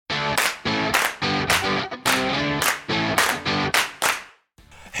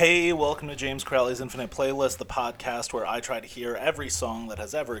Hey, welcome to James Crowley's Infinite Playlist, the podcast where I try to hear every song that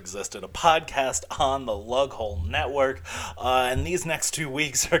has ever existed, a podcast on the Lughole Network, and these next 2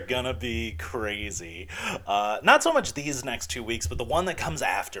 weeks are gonna be crazy. Not so much these next 2 weeks, but the one that comes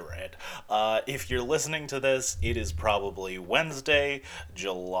after it. If you're listening to this, it is probably Wednesday,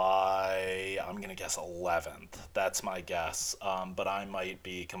 July, I'm gonna guess 11th. That's my guess, but I might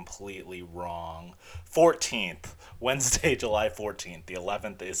be completely wrong. 14th, Wednesday, July 14th. The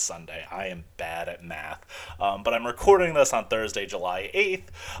 11th is Sunday. I am bad at math. But I'm recording this on Thursday, July 8th.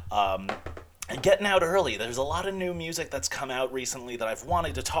 And getting out early. There's a lot of new music that's come out recently that I've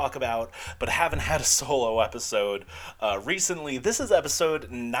wanted to talk about, but haven't had a solo episode recently. This is episode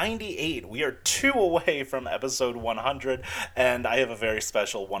 98. We are 2 away from episode 100, and I have a very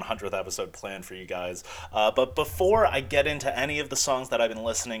special 100th episode planned for you guys. But before I get into any of the songs that I've been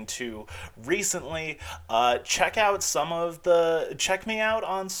listening to recently, check me out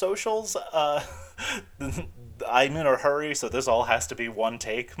on socials. I'm in a hurry, so this all has to be one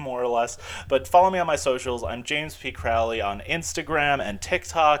take, more or less. But follow me on my socials. I'm James P. Crowley on Instagram and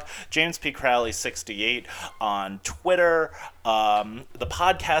TikTok. James P. Crowley 68 on Twitter. The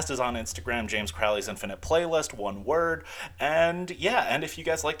podcast is on Instagram, James Crowley's Infinite Playlist, one word. And if you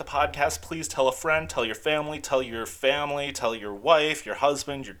guys like the podcast, please tell a friend, tell your family, tell your wife, your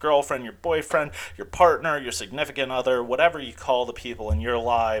husband, your girlfriend, your boyfriend, your partner, your significant other, whatever you call the people in your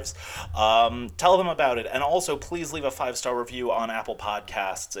lives. Tell them about it. And also, please leave a 5-star review on Apple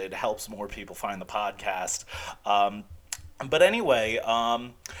Podcasts. It helps more people find the podcast. But anyway,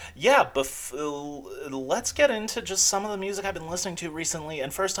 let's get into just some of the music I've been listening to recently.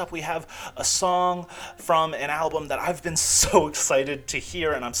 And first up, we have a song from an album that I've been so excited to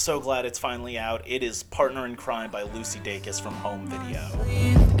hear, and I'm so glad it's finally out. It is Partner in Crime by Lucy Dacus from Home Video.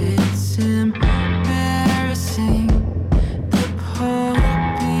 It's embarrassing, the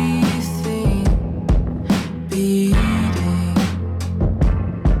puppy thing beating.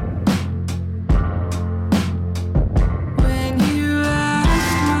 When you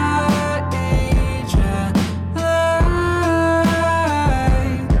asked my age,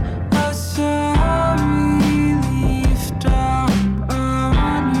 I saw relief dawn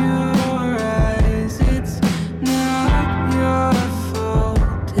on your eyes. It's not your fault,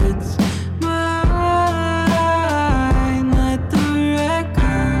 it's mine. Let the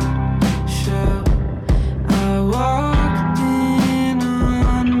record show I walked in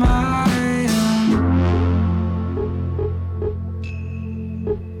on my own.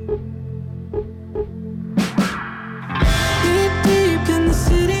 Deep in the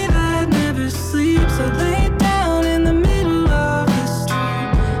city that never sleeps, I lay down in the middle of the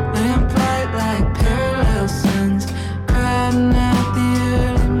street. Lamplight like parallel suns, crowding out the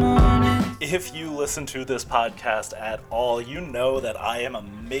early morning. If you listen to this podcast at all, you know that I am a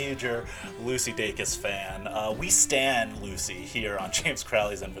major Lucy Dacus fan. We stan Lucy here on James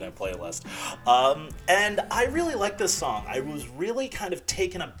Crowley's Infinite Playlist. And I really like this song. I was really kind of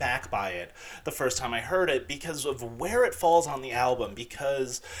taken aback by it the first time I heard it because of where it falls on the album,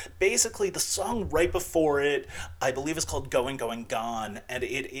 because basically the song right before it, I believe, is called Going, Going, Gone, and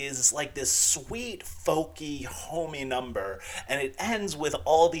it is like this sweet, folky, homey number, and it ends with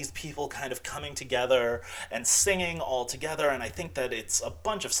all these people kind of coming together and singing all together, and I think that it's a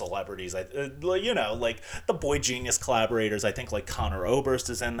bunch of celebrities, like the Boy Genius collaborators. I think like Conor Oberst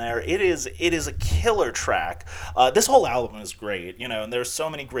is in there. It is a killer track. This whole album is great, and there's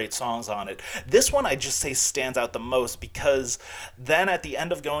so many great songs on it. This one I just say stands out the most because then at the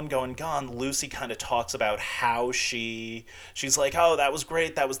end of Going, Going, Gone, Lucy kind of talks about how she's like, oh, that was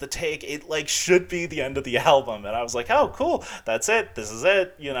great, that was the take, it like should be the end of the album, and I was like, oh, cool, that's it, this is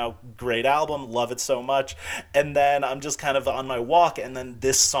it, great album, love it so much. And then I'm just kind of on my walk, and then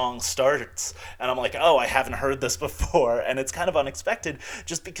this song starts, and I'm like, oh, I haven't heard this before, and it's kind of unexpected,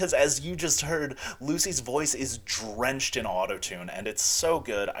 just because, as you just heard, Lucy's voice is drenched in autotune, and it's so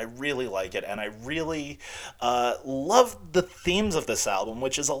good. I really like it, and I really love the themes of this album,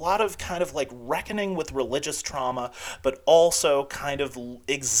 which is a lot of kind of like reckoning with religious trauma, but also kind of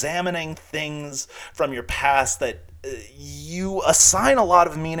examining things from your past that you assign a lot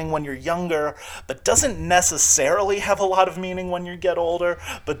of meaning when you're younger, but doesn't necessarily have a lot of meaning when you get older,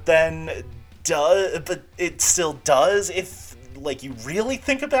 but it still does if like you really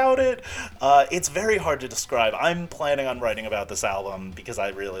think about it. It's very hard to describe. I'm planning on writing about this album because I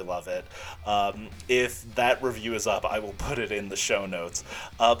really love it. If that review is up, I will put it in the show notes.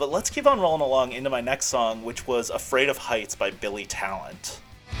 But let's keep on rolling along into my next song, which was Afraid of Heights by Billy Talent.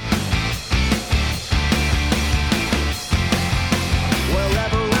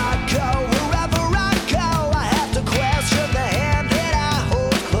 Wherever I go, I have to question the hand that I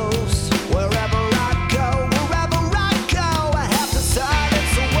hold close.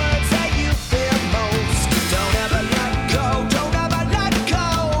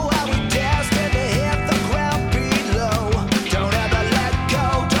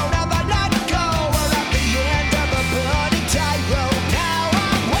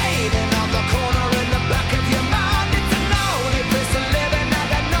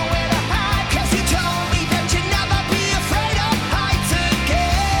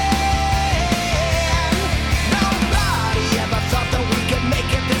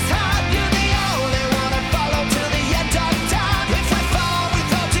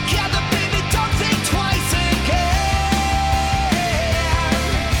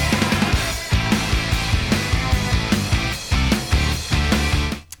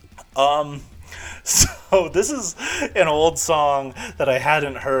 So this is an old song that I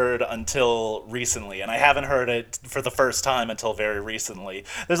hadn't heard until recently, and I haven't heard it for the first time until very recently.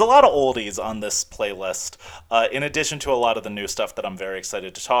 There's a lot of oldies on this playlist, in addition to a lot of the new stuff that I'm very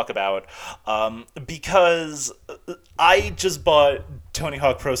excited to talk about, because I just bought Tony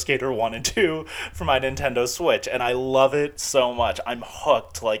Hawk Pro Skater 1 and 2 for my Nintendo Switch, and I love it so much. I'm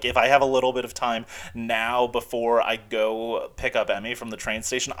hooked. Like, if I have a little bit of time now before I go pick up Emmy from the train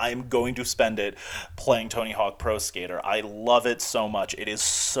station, I'm going to spend it playing Tony Hawk Pro Skater. I love it so much. It is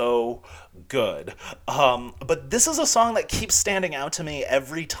so good. But this is a song that keeps standing out to me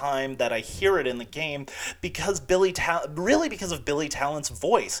every time that I hear it in the game because really because of Billy Talent's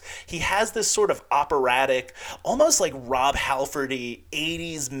voice. He has this sort of operatic, almost like Rob Halfordy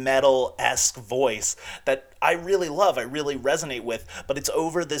 80s metal-esque voice that I really love, I really resonate with, but it's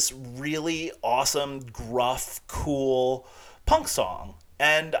over this really awesome, gruff, cool punk song.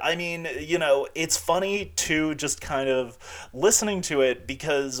 And I mean, it's funny too, just kind of listening to it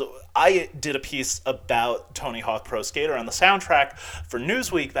because I did a piece about Tony Hawk Pro Skater on the soundtrack for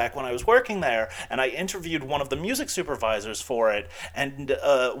Newsweek back when I was working there, and I interviewed one of the music supervisors for it, and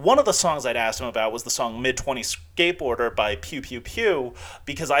one of the songs I'd asked him about was the song Mid-20 Skateboarder by Pew Pew Pew,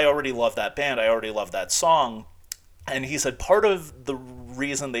 because I already love that band, I already love that song. And he said part of the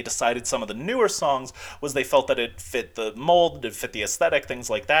reason they decided some of the newer songs was they felt that it fit the mold, it fit the aesthetic, things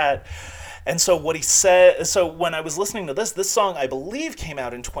like that. And so what he said, so when I was listening to this song, I believe came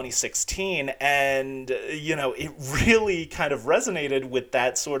out in 2016, and, it really kind of resonated with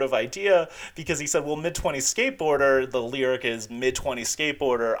that sort of idea, because he said, well, Mid-20 Skateboarder, the lyric is, Mid-20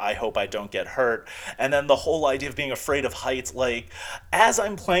 Skateboarder, I hope I don't get hurt. And then the whole idea of being afraid of heights, like, as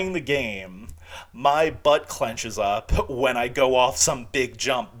I'm playing the game, my butt clenches up when I go off some big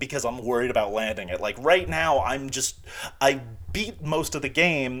jump because I'm worried about landing it. Like, right now, I beat most of the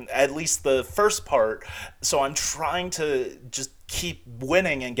game, at least the first part, so I'm trying to just keep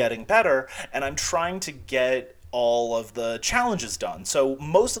winning and getting better, and I'm trying to get all of the challenges done. So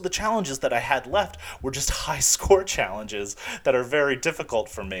most of the challenges that I had left were just high score challenges that are very difficult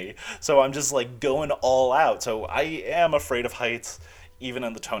for me. So I'm just like going all out. So I am afraid of heights even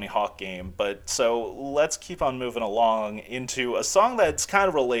in the Tony Hawk game. But so let's keep on moving along into a song that's kind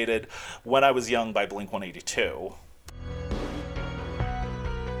of related, When I Was Young by Blink-182.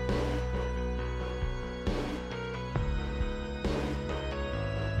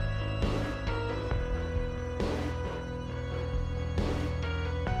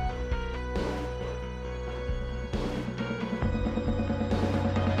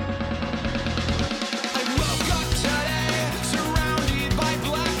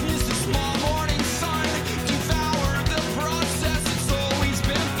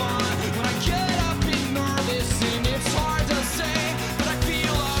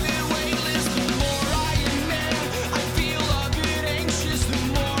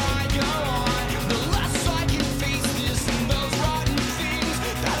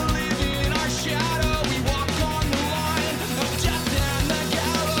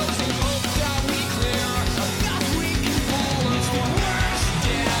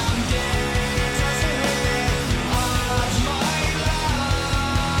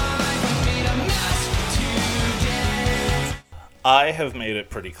 I have made it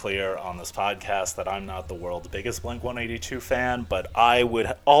pretty clear on this podcast that I'm not the world's biggest Blink-182 fan, but I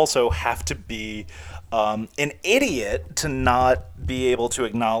would also have to be an idiot to not be able to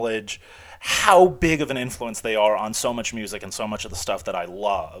acknowledge how big of an influence they are on so much music and so much of the stuff that I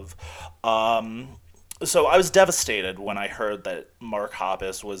love. So I was devastated when I heard that Mark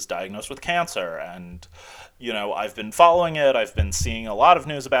Hoppus was diagnosed with cancer, and I've been following it, I've been seeing a lot of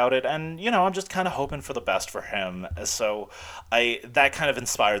news about it, and I'm just kind of hoping for the best for him. So that kind of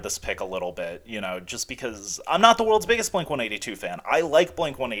inspired this pick a little bit, just because I'm not the world's biggest Blink-182 fan. I like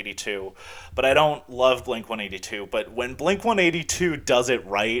Blink-182, but I don't love Blink-182. But when Blink-182 does it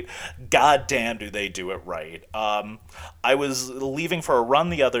right, goddamn do they do it right. I was leaving for a run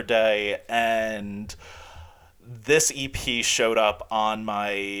the other day, and this EP showed up on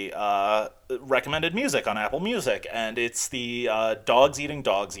my recommended music on Apple Music, and it's the Dogs Eating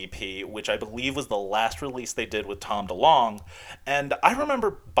Dogs EP, which I believe was the last release they did with Tom DeLonge. And I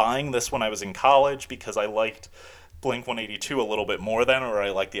remember buying this when I was in college because I liked Blink-182 a little bit more then, or I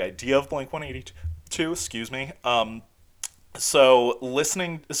liked the idea of Blink-182, excuse me. I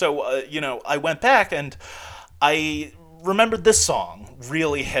went back and I remembered this song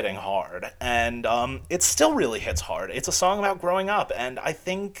really hitting hard, and it still really hits hard. It's a song about growing up, and I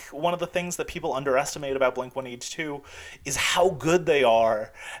think one of the things that people underestimate about Blink-182 is how good they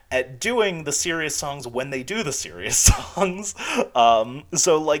are at doing the serious songs when they do the serious songs.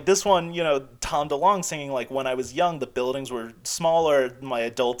 So like this one, you know, Tom DeLonge singing like "When I was young, the buildings were smaller, my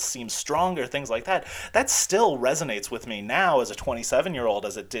adults seemed stronger," things like that. That still resonates with me now as a 27-year-old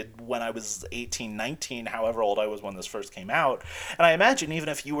as it did when I was 18, 19, however old I was when this first came out. And I imagine even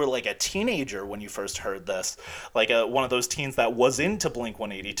if you were like a teenager when you first heard this, like one of those teens that was into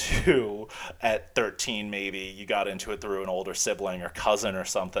Blink-182 at 13, maybe you got into it through an older sibling or cousin or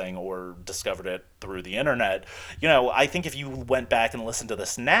something, or discovered it through the internet. You know, I think if you went back and listened to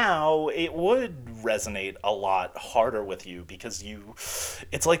this now, it would resonate a lot harder with you, because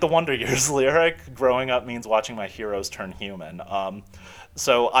it's like the Wonder Years lyric, growing up means watching my heroes turn human.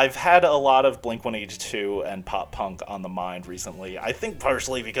 So I've had a lot of Blink-182 and pop punk on the mind recently. I think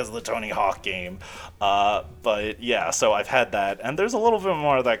partially because of the Tony Hawk game. But yeah, so I've had that. And there's a little bit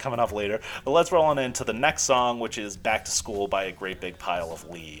more of that coming up later. But let's roll on into the next song, which is Back to School by A Great Big Pile of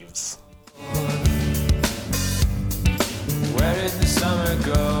Leaves. Where did the summer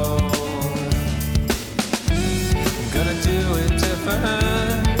go? Gonna do it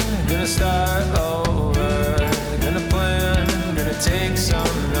different. Gonna start over. Gonna plan. Gonna take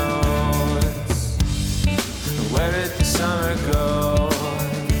some notes. Where did the summer go?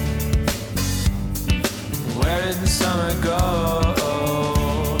 Where did the summer go?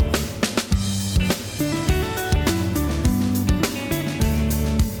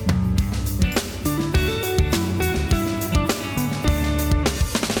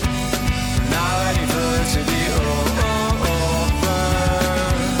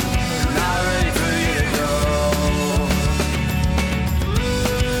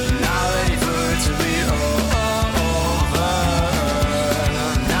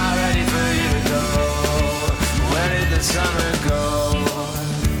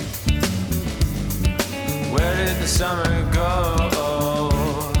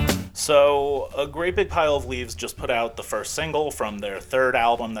 So, A Great Big Pile of Leaves just put out the first single from their third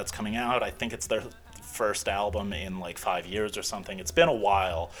album that's coming out. I think it's their first album in like 5 years or something. It's been a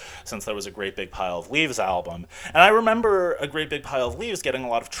while since there was a Great Big Pile of Leaves album. And I remember A Great Big Pile of Leaves getting a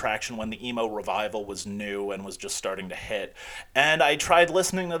lot of traction when the emo revival was new and was just starting to hit. And I tried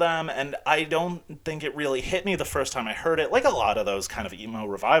listening to them, and I don't think it really hit me the first time I heard it. Like a lot of those kind of emo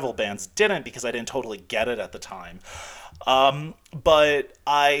revival bands didn't, because I didn't totally get it at the time. But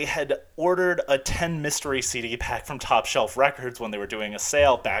I had ordered a 10 mystery CD pack from Top Shelf Records when they were doing a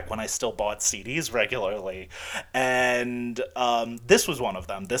sale back when I still bought CDs regularly. And this was one of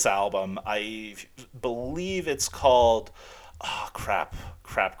them, this album. I believe it's called... Oh, crap.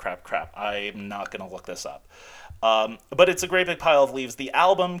 I'm not going to look this up. But it's A Great Big Pile of Leaves. The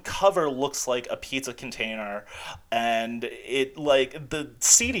album cover looks like a pizza container, and it like the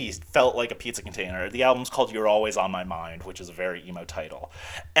CD felt like a pizza container. The album's called You're Always on My Mind, which is a very emo title.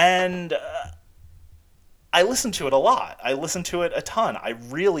 And I listened to it a lot. I listened to it a ton. I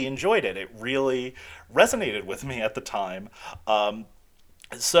really enjoyed it. It really resonated with me at the time.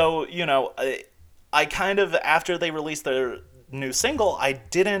 So, you know, I kind of, after they released their new single, it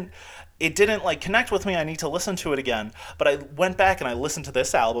didn't like connect with me. I need to listen to it again. But I went back and I listened to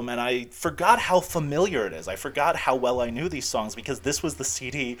this album, and I forgot how familiar it is. I forgot how well I knew these songs, because this was the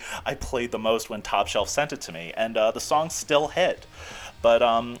CD I played the most when Top Shelf sent it to me. And the song still hit. But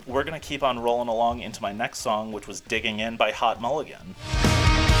we're going to keep on rolling along into my next song, which was Digging In by Hot Mulligan.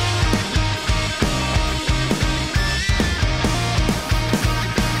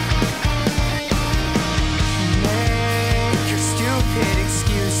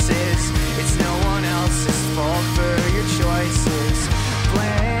 Excuses, it's no one else's fault for your choices.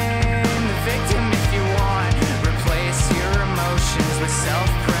 Blame the victim if you want. Replace your emotions with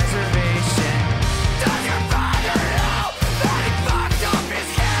self-preservation. Does your father know that he fucked up his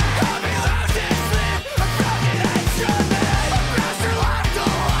kid? Have he left his lip? A broken instrument. A master left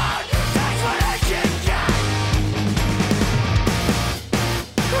alone. That's what I can get.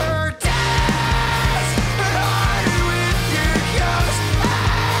 Her desk, but I with your ghost.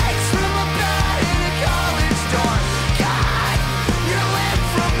 Eggs from a bed in a college dorm. God, you live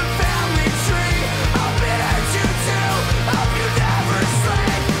from the family tree. I'll be there too. Hope you never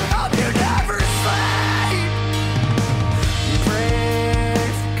sleep. Hope you never sleep.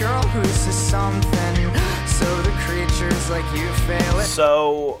 Brave girl who's a something. So the creatures like you fail it.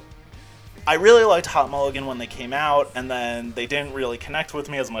 So I really liked Hot Mulligan when they came out, and then they didn't really connect with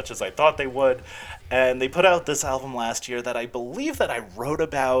me as much as I thought they would. And they put out this album last year that I believe that I wrote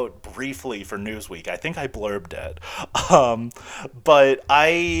about briefly for Newsweek. I think I blurbed it. But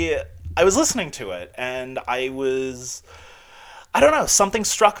I was listening to it, and I don't know, something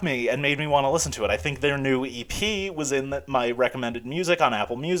struck me and made me want to listen to it. I think their new EP was in my recommended music on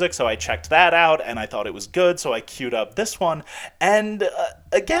Apple Music, so I checked that out, and I thought it was good, so I queued up this one. And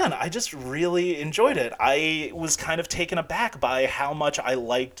again, I just really enjoyed it. I was kind of taken aback by how much I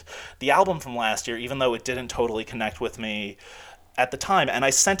liked the album from last year, even though it didn't totally connect with me at the time. And I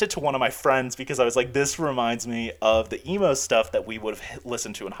sent it to one of my friends because I was like, this reminds me of the emo stuff that we would have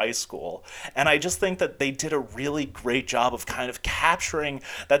listened to in high school. And I just think that they did a really great job of kind of capturing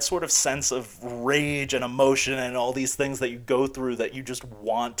that sort of sense of rage and emotion and all these things that you go through that you just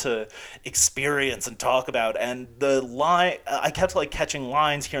want to experience and talk about. And the line, I kept like catching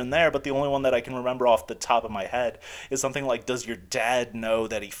lines here and there, but the only one that I can remember off the top of my head is something like, does your dad know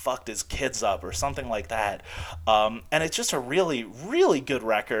that he fucked his kids up, or something like that. And it's just a really good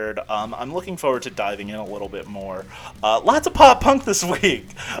record. I'm looking forward to diving in a little bit more. Lots of pop punk this week.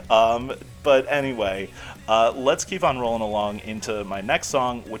 But anyway, let's keep on rolling along into my next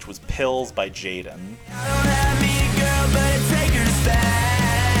song, which was Pills by Jaden. I don't have me a girl, but I take her to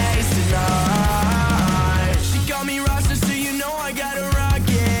space tonight. She called me roster, so you know I gotta rock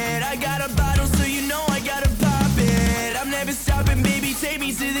it. I got a bottle, so you know I gotta pop it. I'm never stopping, baby, take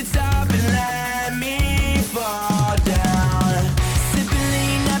me to the top and let me fall down. Sipping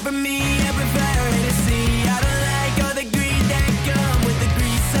lean, not for me, I prefer Hennessy. I don't like all the greed that come with the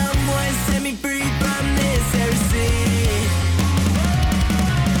grease. Someone set me free from this heresy.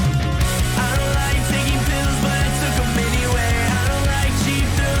 I don't like taking pills, but I took them anyway. I don't like cheap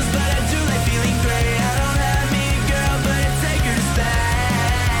thrills, but I do like feeling great. I don't have me a girl, but I take her to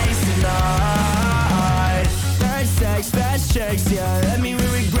space tonight. Bad sex, fast checks, yeah, let me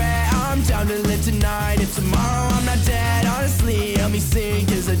regret. I'm down to live tonight. If tomorrow I'm not dead, honestly, help me sing,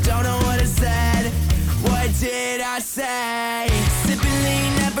 cause I don't know what I said. What did I say? Sipping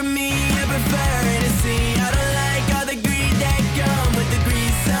lean, not for me, I prefer Hennessy. I don't like all the greed that come with the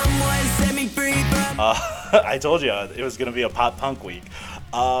grease. Someone set me free from... I told you it was going to be a pop punk week.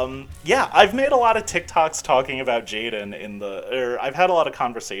 Yeah, I've made a lot of TikToks talking about Jaden I've had a lot of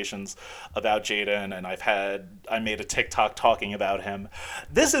conversations about Jaden, and I made a TikTok talking about him.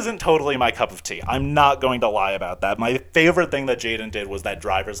 This isn't totally my cup of tea. I'm not going to lie about that. My favorite thing that Jaden did was that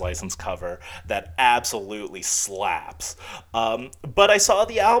driver's license cover that absolutely slaps. But I saw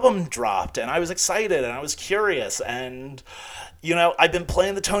the album dropped, and I was excited, and I was curious, and... You know, I've been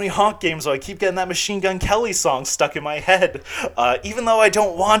playing the Tony Hawk game, so I keep getting that Machine Gun Kelly song stuck in my head, even though I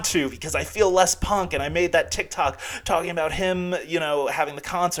don't want to, because I feel less punk, and I made that TikTok talking about him, you know, having the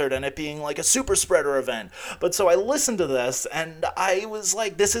concert and it being like a super spreader event. But so I listened to this, and I was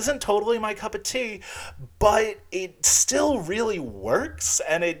like, this isn't totally my cup of tea, but it still really works,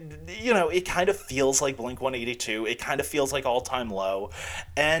 and it, you know, it kind of feels like Blink-182, it kind of feels like All Time Low,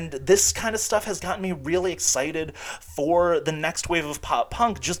 and this kind of stuff has gotten me really excited for the next wave of pop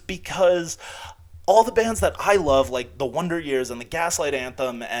punk, just because all the bands that I love, like the Wonder Years and the Gaslight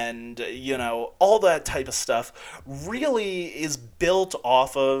Anthem and, you know, all that type of stuff, really is built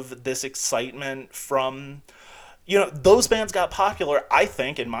off of this excitement from, you know, those bands got popular, I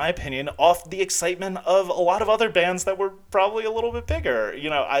think, in my opinion, off the excitement of a lot of other bands that were probably a little bit bigger. You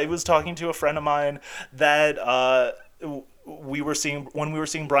know, I was talking to a friend of mine that when we were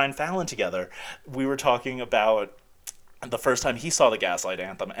seeing Brian Fallon together, we were talking about the first time he saw the Gaslight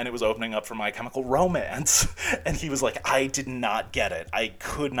Anthem, and it was opening up for My Chemical Romance, and he was like, I did not get it. I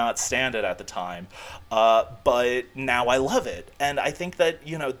could not stand it at the time, but now I love it, and I think that,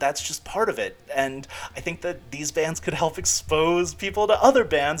 you know, that's just part of it, and I think that these bands could help expose people to other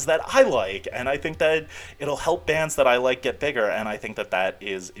bands that I like, and I think that it'll help bands that I like get bigger, and I think that that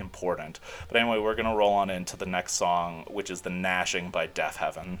is important. But anyway, we're going to roll on into the next song, which is The Gnashing by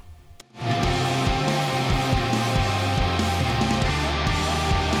Deafheaven.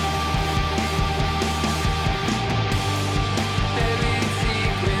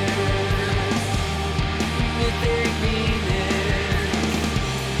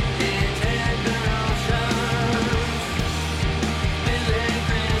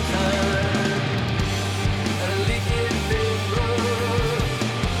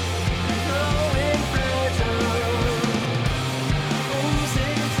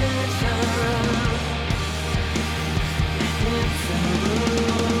 Losing attention.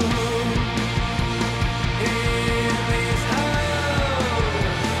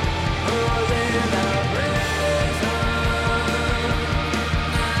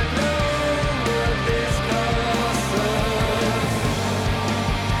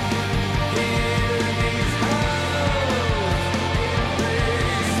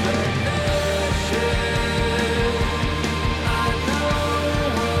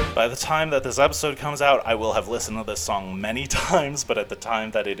 the time that this episode comes out, I will have listened to this song many times, but at the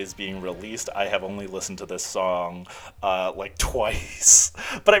time that it is being released, I have only listened to this song like twice.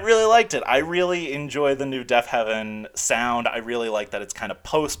 But I really liked it. I really enjoy the new Deaf Heaven sound. I really like that it's kind of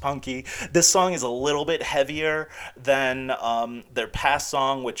post-punky. This song is a little bit heavier than their past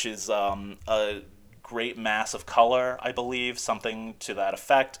song, which is a Great Mass of Color, I believe, something to that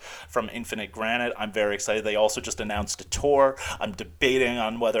effect, from Infinite Granite. I'm very excited. They also just announced a tour. I'm debating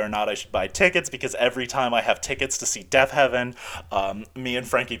on whether or not I should buy tickets, because every time I have tickets to see Deaf Heaven, me and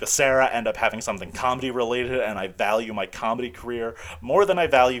Frankie Becerra end up having something comedy related, and I value my comedy career more than I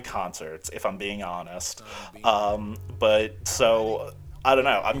value concerts, if I'm being honest. But so I don't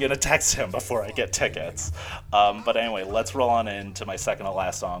know. I'm going to text him before I get tickets. But anyway, let's roll on into my second to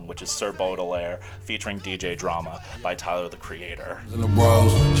last song, which is Sir Baudelaire featuring DJ Drama by Tyler, the Creator. In the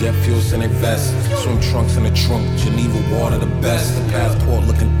rows, jet fuels in their vests, swim trunks in the trunk, Geneva water the best, the passport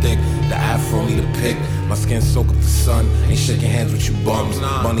looking thick, the afro need a pick, my skin soak up the sun, ain't shaking hands with you bums,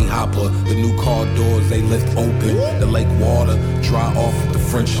 Bunny Hopper, the new car doors they lift open, the lake water, dry off with the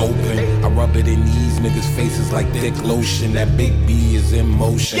French Open, I rub it in these niggas' faces like thick lotion, that big B is in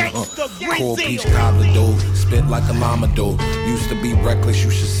motion, cold peach cobbler dough, spit like a llama dough, used to be reckless, you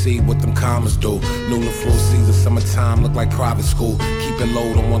should see what them commas do, new full season, summertime, look like private school, keep it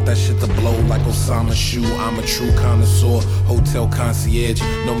low, don't want that shit to blow like Osama shoe, I'm a true connoisseur, hotel concierge,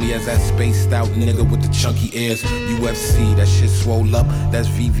 know me as that spaced out nigga with the chunky ears, UFC, that shit swole up, that's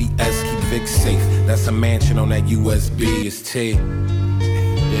VVS, keep Vic safe, that's a mansion on that USB, it's T,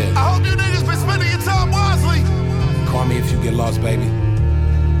 yeah. I hope you niggas been spending your time wisely. Call me if you get lost, baby.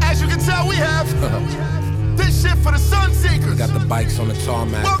 As you can tell, we have this shit for the sun seekers. Got the bikes on the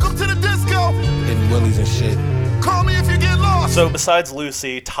tarmac, Welcome to the disco. hitting willies and shit. Call me if you get lost. So besides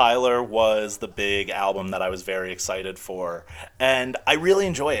Lucy, Tyler was the big album that I was very excited for, and I really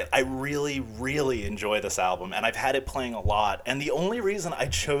enjoy it. I really, really enjoy this album, and I've had it playing a lot, and the only reason I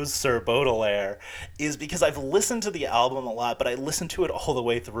chose Sir Baudelaire is because I've listened to the album a lot, but I listened to it all the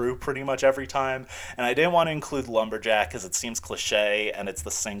way through pretty much every time, and I didn't want to include Lumberjack because it seems cliche, and it's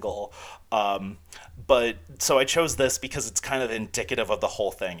the single, but so I chose this because it's kind of indicative of the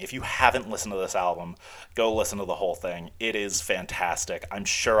whole thing. If you haven't listened to this album, go listen to the whole thing. It is fantastic. I'm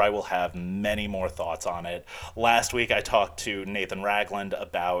sure I will have many more thoughts on it. Last week I talked to Nathan Ragland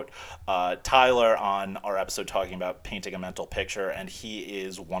about Tyler on our episode talking about painting a mental picture, and he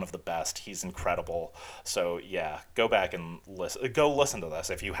is one of the best. He's incredible. So yeah, go back and listen to this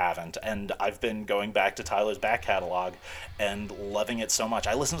if you haven't. And I've been going back to Tyler's back catalog and loving it so much.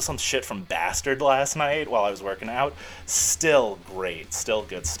 I listened to some shit from Bastard last night while I was working out. Still great, still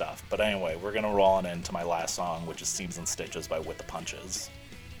good stuff. But anyway, we're gonna roll on into my last song, which is Seams and Stitches by With the Punches.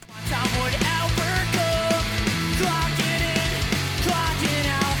 Time would ever come, clocking in, clocking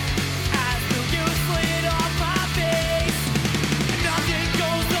out, as the news slid off my face. Nothing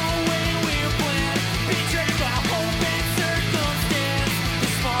goes the way we planned, betrayed by hope and circumstance. The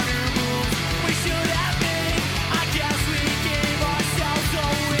smarter moves we should have made, I guess we gave ourselves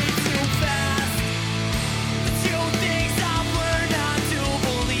away too fast. The two things I've learned not to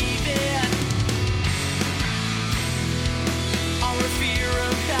believe in are a fear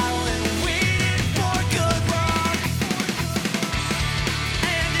of hell and waiting for good luck.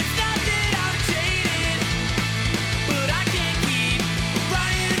 And it's not that I'm jaded, but I can't keep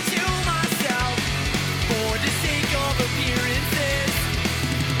lying to myself for the sake of appearances.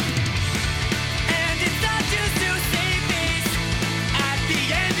 And it's not just to save face. At the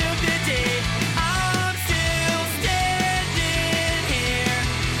end of the day, I'm still standing here.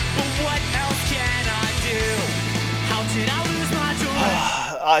 But what else can I do? How did I lose my joy?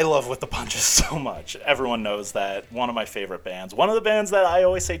 I love With the Punches so much. Everyone knows that. One of my favorite bands. One of the bands that I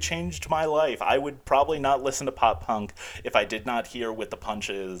always say changed my life. I would probably not listen to pop punk if I did not hear With the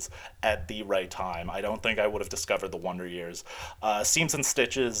Punches at the right time. I don't think I would have discovered the Wonder Years. Seams and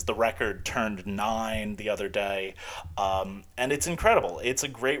Stitches, the record, turned 9 the other day. And it's incredible. It's a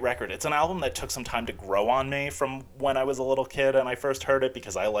great record. It's an album that took some time to grow on me from when I was a little kid and I first heard it,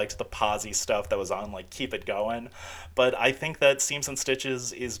 because I liked the posy stuff that was on, like, Keep It Going. But I think that Seams and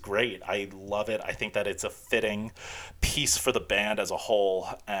Stitches is great. I love it. I think that it's a fitting piece for the band as a whole,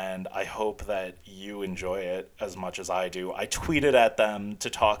 and I hope that you enjoy it as much as I do. I tweeted at them to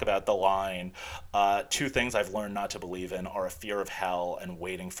talk about the line, two things I've learned not to believe in are a fear of hell and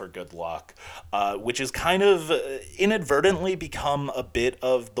waiting for good luck, which is kind of inadvertently become a bit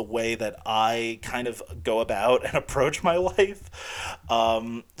of the way that I kind of go about and approach my life.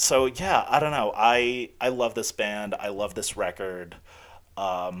 So yeah, I don't know. I love this band. I love this record.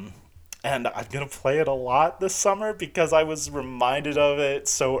 and I'm going to play it a lot this summer because I was reminded of it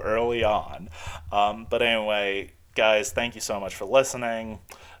so early on. But anyway, guys, thank you so much for listening.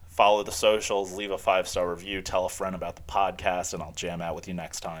 Follow the socials, leave a 5-star review, tell a friend about the podcast, and I'll jam out with you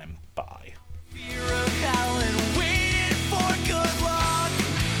next time. Bye. Fear of hell and waiting for good luck.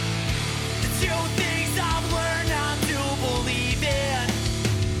 The 2 things I've learned not to believe in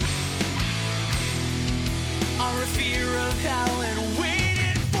are a fear of hell and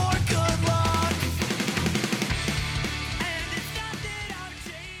waiting for good luck. And it's not that I'm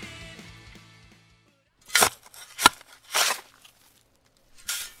jaded.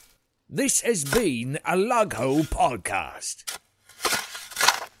 This has been a Lugho podcast.